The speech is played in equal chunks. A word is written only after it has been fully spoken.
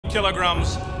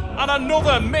kilograms. And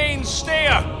another mainstay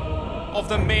of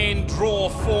the main draw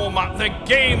format, the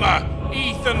gamer,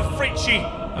 Ethan Fritsche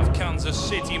of Kansas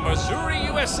City, Missouri,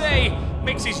 USA,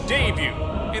 makes his debut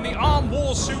in the Arm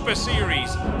War Super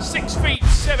Series. 6 feet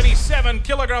 77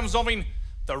 kilograms of him,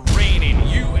 the reigning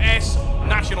US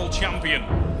national champion.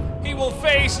 He will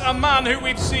face a man who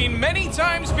we've seen many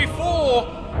times before.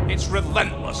 It's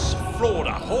relentless Frode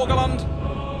Haugland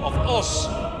of us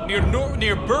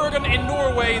near Bergen in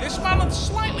Norway. This man is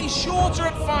slightly shorter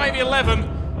at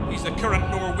 5'11". He's the current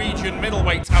Norwegian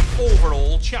middleweight and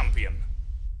overall champion.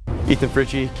 Ethan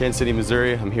Fritsche, Kansas City,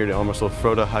 Missouri. I'm here to arm wrestle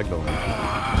Frode Haugland.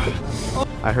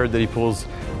 I heard that he pulls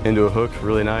into a hook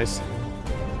really nice,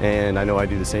 and I know I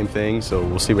do the same thing, so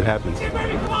we'll see what happens. If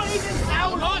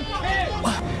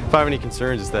I have any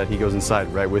concerns, it's that he goes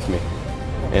inside right with me,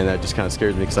 and that just kind of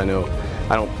scares me because I know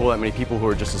I don't pull that many people who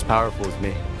are just as powerful as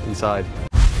me inside.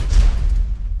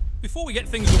 Before we get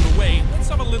things underway, let's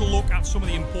have a little look at some of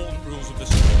the important rules of the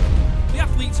sport. The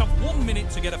athletes have 1 minute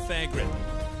to get a fair grip.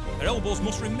 Their elbows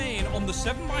must remain on the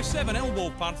 7x7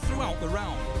 elbow pad throughout the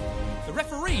round. The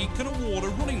referee can award a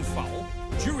running foul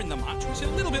during the match, which is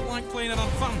a little bit like playing an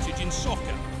advantage in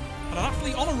soccer. And an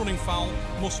athlete on a running foul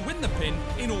must win the pin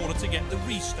in order to get the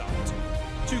restart.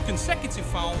 2 consecutive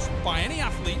fouls by any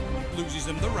athlete loses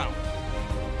them the round.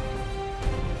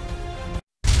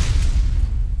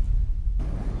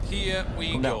 Here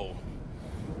we go.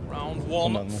 Round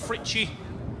 1, Fritsche,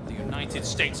 the United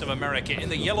States of America, in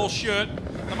the yellow shirt.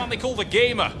 The man they call the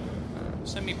gamer.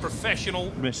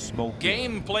 Semi-professional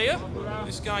game player.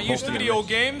 This guy used to video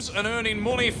games and earning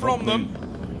money from them.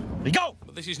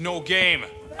 But this is no game.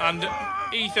 And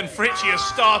Ethan Fritsche has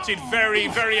started very,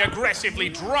 very aggressively,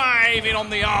 driving on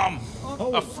the arm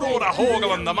of Frode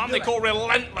Haugland. The man they call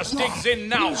relentless digs in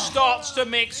now, starts to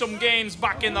make some gains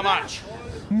back in the match.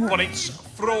 But it's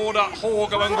Frode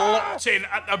Haugland locked in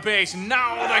at the base.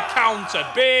 Now the counter.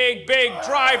 Big, big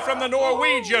drive from the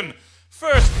Norwegian.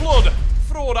 First blood,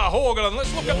 Frode Haugland.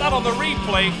 Let's look at that on the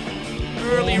replay.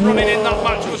 Early running in that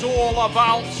match was all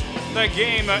about the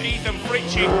gamer, Ethan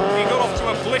Fritsche. He got off to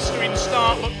a blistering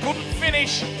start, but couldn't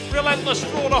finish. Relentless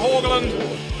Frode Haugland,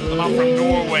 the man from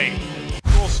Norway.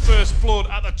 Draws first blood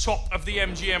at the top of the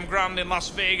MGM Grand in Las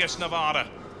Vegas, Nevada.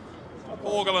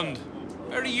 Haugland,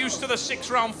 very used to the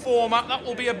 6-round format. That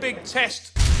will be a big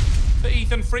test for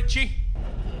Ethan Fritsche.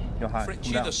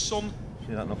 Fritsche, the son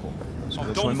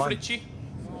of Don Fritsche,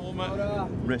 former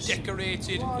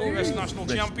decorated US national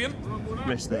champion.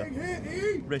 Wrist there.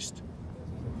 Wrist.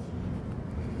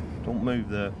 Don't move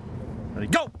there. Ready,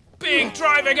 go! Big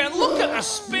drive again. Look at the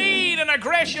speed and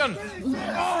aggression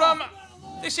from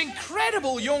this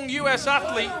incredible young US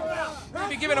athlete.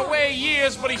 Maybe giving away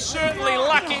years, but he's certainly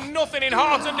lacking nothing in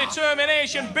heart and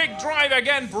determination. Big drive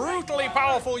again. Brutally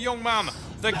powerful young man.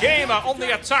 The gamer on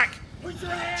the attack.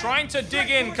 Trying to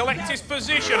dig in, collect his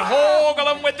position.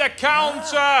 Haugland with the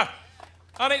counter.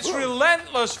 And it's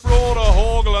relentless Frode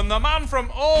Haugland, the man from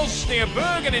Os near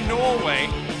Bergen in Norway.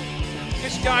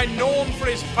 This guy known for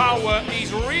his power.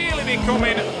 He's really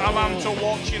becoming a man to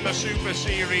watch in the Super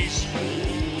Series.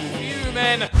 Few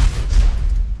men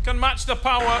can match the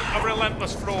power of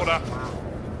relentless Frode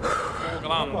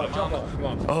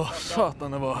Haugland.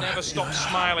 Never stops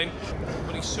smiling,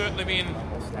 but he's certainly been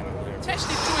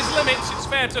tested to his limits, it's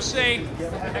fair to say.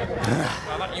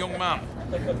 Well, that young man,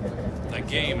 the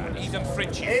gamer, Ethan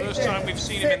Fritsche, first time we've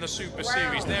seen him in the Super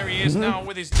Series. There he is now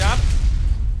with his dad.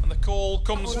 And the call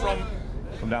comes from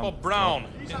Bob Brown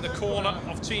in the corner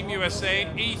of Team USA.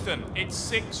 Ethan, it's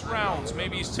 6 rounds.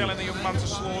 Maybe he's telling the young man to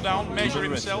slow down, measure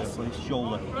himself.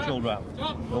 Shoulder out.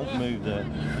 Don't move there.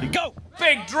 Go!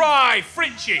 Big drive,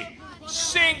 Fritsche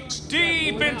sinks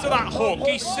deep into that hook.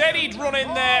 He said he'd run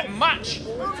in there, match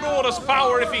Frode's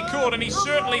power if he could, and he's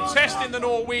certainly testing the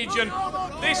Norwegian.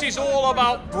 This is all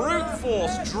about brute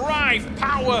force, drive,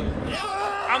 power,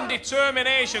 and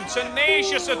determination.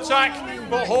 Tenacious attack,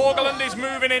 but Haugland is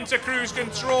moving into cruise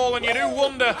control, and you do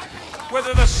wonder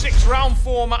whether the 6-round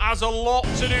format has a lot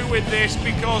to do with this,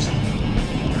 because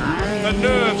the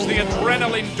nerves, the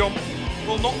adrenaline dump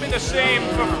will not be the same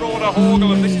for Frode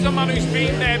Haugland. This is a man who's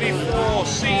been there before,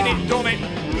 seen it, done it.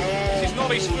 This is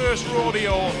not his first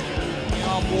rodeo in the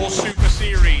Arm War Super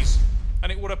Series,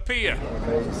 and it would appear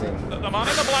that the man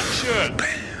in the black shirt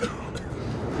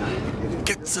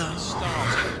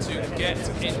starting to get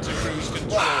into cruise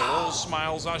control. All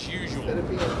smiles as usual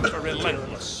for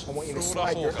relentless. I want you to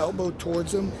slide your elbow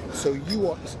towards him, so you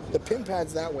want the pin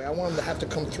pad's that way. I want him to have to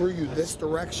come through you this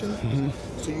direction.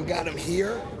 So you got him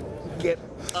here, get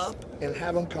up, and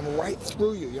have him come right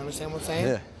through you. You understand what I'm saying?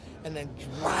 Yeah. and then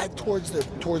drive towards the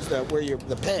where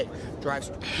the peg drives.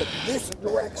 But this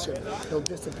direction, he'll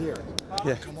disappear.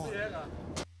 Yeah. Come on.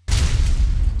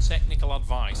 Technical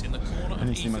advice in the corner of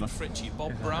Ethan Fritsche.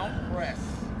 Bob Brown,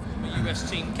 the US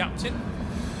team captain.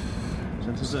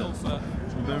 Former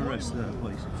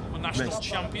national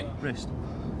champion. Wrist.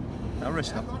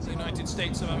 The United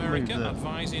States of America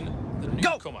advising the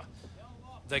newcomer.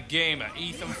 The gamer,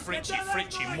 Ethan Fritsche.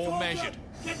 Fritsche, more measured.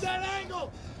 Get that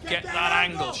angle! Get that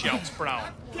angle, shouts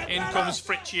Brown. In comes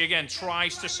Fritsche again,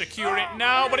 tries to secure it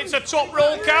now, but it's a top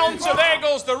roll counter. There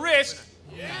goes the wrist.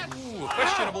 Ooh, a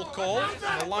questionable call.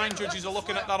 The line judges are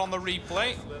looking at that on the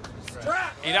replay.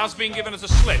 It has been given as a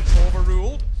slip,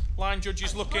 overruled. Line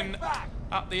judges looking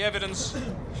at the evidence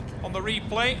on the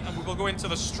replay, and we will go into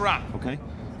the strap. Okay.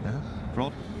 Yeah.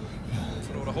 Frode.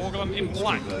 Frode Haugland in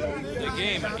black. The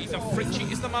game, Ethan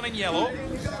Fritsche is the man in yellow.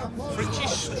 Fritsche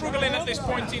struggling at this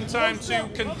point in time to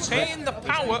contain the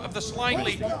power of the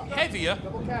slightly heavier,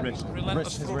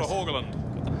 relentless Frode Haugland.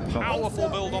 Powerful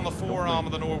build on the forearm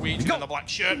of the Norwegian in the black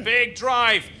shirt. Big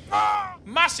drive.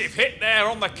 Massive hit there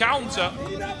on the counter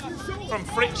from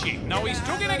Fritsche. Now he's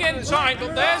dug in again tight,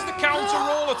 but there's the counter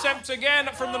roll attempt again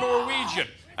from the Norwegian.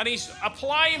 And he's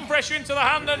applying pressure into the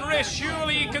hand and wrist.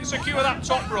 Surely he can secure that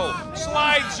top roll.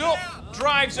 Slides up,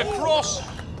 drives across.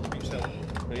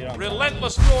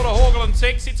 Relentless Frode Haugland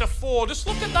takes it to 4. Just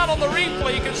look at that on the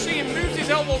replay. You can see him moves his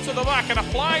elbow to the back and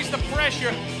applies the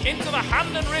pressure into the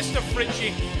hand and wrist of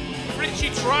Fritsche. Fritsche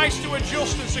tries to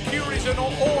adjust and secure his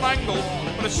own angle,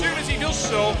 but as soon as he does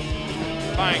so,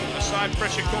 bang, the side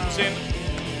pressure comes in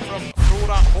from Frode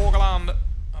Haugland,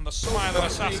 and the smiling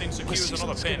assassin secures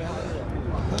another pin.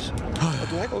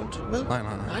 Du har ikke ondt med?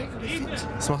 Nej.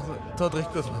 Smag, ta og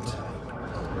drikk det.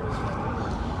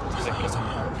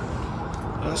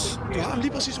 Du har ham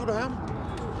lige præcis, hvor du har ham.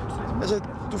 Altså,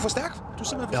 du er for stærk. Du er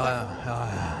simpelthen for stærk.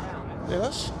 Ja. Det er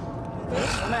også.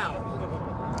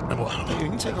 Men bra. Det er jo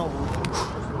ingenting over.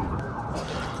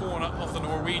 Corner of the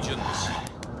Norwegians.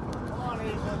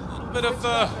 A bit of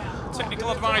technical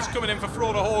advice coming in for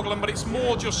Frode Haugland, but it's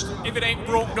more just, if it ain't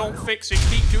broke, don't fix it.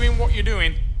 Keep doing what you're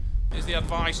doing, is the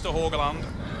advice to Haugland.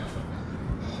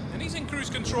 And he's in cruise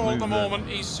control at the moment.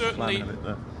 He's certainly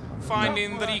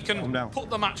finding that he can put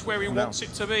the match where he wants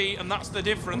it to be, and that's the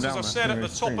difference. As I said at the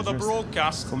top of the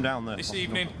broadcast this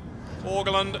evening,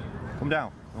 Haugland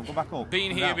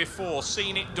been here before,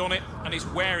 seen it, done it, and he's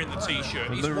wearing the t-shirt.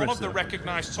 He's one of the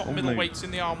recognised top middleweights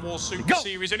in the Arm Wars Super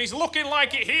Series, and he's looking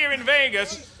like it here in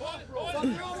Vegas.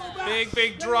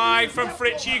 Big drive from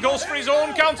Fritsche. He goes for his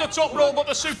own counter top roll, but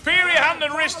the superior hand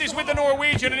and wrist is with the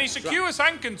Norwegian, and he secures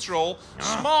hand control.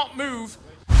 Smart move.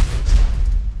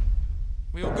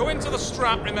 We'll go into the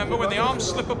strap, remember, when the arms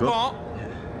slip apart.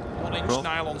 1-inch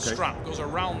nylon strap goes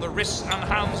around the wrists and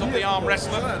hands of the arm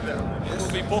wrestler. It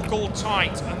will be buckled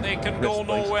tight, and they can go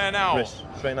nowhere now.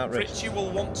 Fritsche will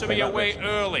want to be away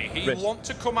early. He wants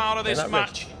to come out of this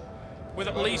match with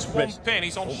at least one pin.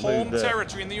 He's on home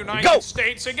territory in the United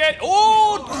States again.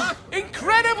 Oh,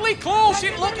 incredibly close.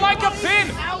 It looked like a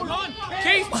pin.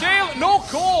 Keith Taylor, no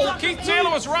call. Keith Taylor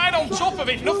was right on top of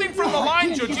it. Nothing from the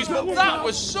line judges, but that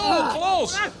was so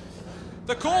close.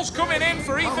 The call's coming in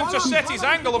for Ethan to set his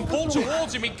angle and pull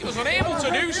towards him. He was unable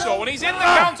to do so, and he's in the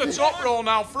counter top roll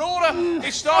now. Frode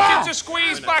is starting to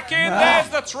squeeze back in. There's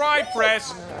the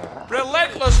tri-press.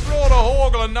 Relentless Frode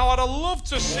Haugland. Now, I'd have loved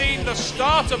to see the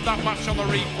start of that match on the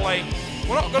replay.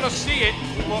 We're not going to see it,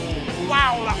 but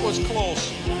wow, that was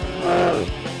close.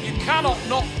 You cannot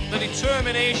knock the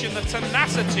determination, the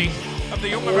tenacity of the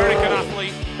young American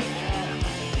athlete.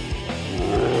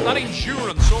 That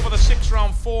endurance over the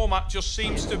 6-round format just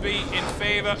seems to be in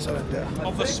favour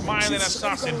of the smiling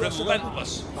assassin,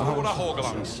 relentless Frode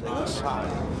Haugland.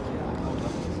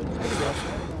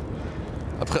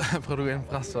 Prøver du en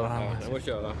press over her? Jeg må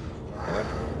kjøre.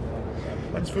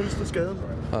 Hans følelse skaden.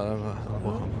 Ja, det var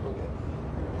bra. A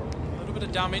little bit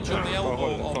of damage on the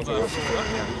elbow of Frode.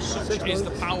 Such is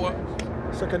the power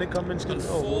Så kan det ikke komme en skid and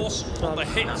over. force on the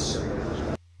hits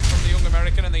from the young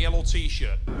American in the yellow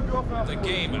t-shirt. The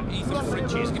gamer, Ethan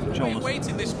Fritsche, is giving away weight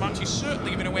in this match. He's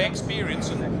certainly giving away experience,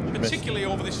 and particularly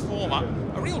over this format,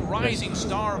 a real rising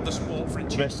star of the sport,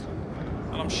 Fritsche.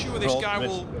 And I'm sure this guy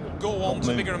will go on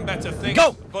to bigger and better things.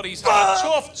 But he's had a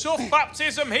tough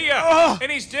baptism here in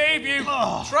his debut.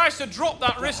 Tries to drop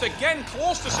that wrist again,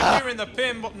 close to securing the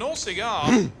pin, but no cigar.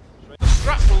 The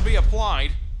strap will be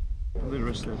applied.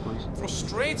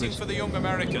 Frustrating for the young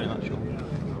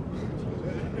American.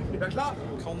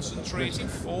 Concentrating,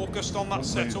 focused on that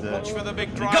setup. Watch for the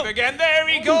big drive again. There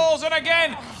he goes, and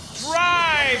again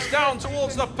drives down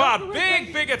towards the pad.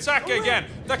 Big attack again.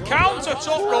 The counter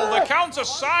top roll, the counter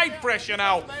side pressure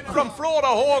now from Frode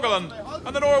Haugland,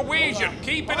 and the Norwegian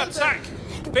keeping attack.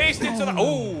 Based into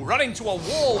the, running to a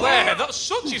wall there. That's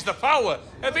such is the power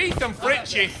of Ethan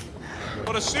Fritsche.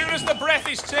 But as soon as the breath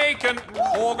is taken,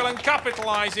 Haugland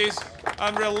capitalises,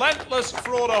 and relentless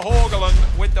Frode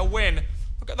Haugland with the win.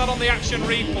 Look at that on the action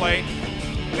replay.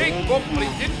 Big bump, but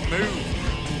it didn't move.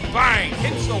 Bang,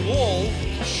 hits the wall,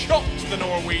 shocked the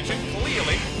Norwegian,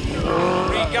 clearly.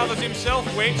 Regathers himself,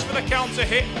 waits for the counter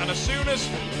hit, and as soon as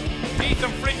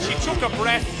Ethan Fritsche took a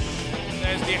breath,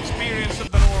 there's the experience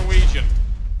of the Norwegian.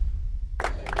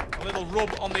 A little rub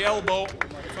on the elbow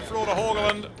for Frode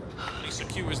Haugland. He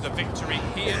secures the victory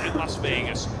here in Las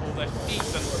Vegas over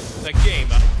Ethan the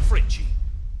Gamer Fritsche.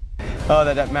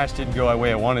 That match didn't go the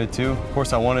way I wanted it to. Of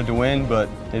course, I wanted to win, but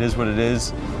it is what it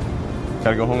is.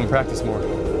 Gotta go home and practice more.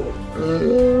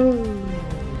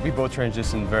 We both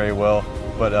transitioned very well,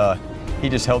 but he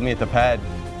just held me at the pad,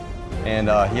 and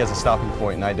he has a stopping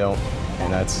point, and I don't,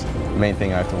 and that's the main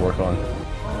thing I have to work on.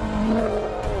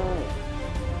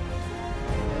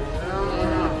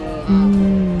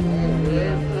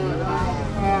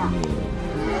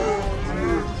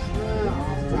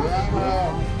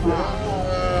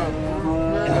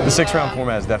 The 6-round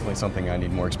format is definitely something I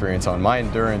need more experience on. My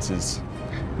endurance is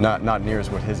not near as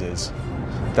what his is.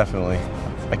 Definitely,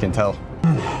 I can tell.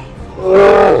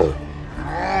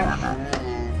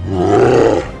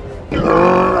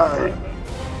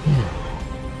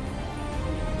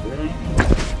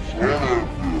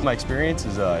 My experience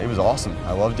is it was awesome.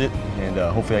 I loved it, and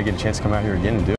hopefully I get a chance to come out here again and do it.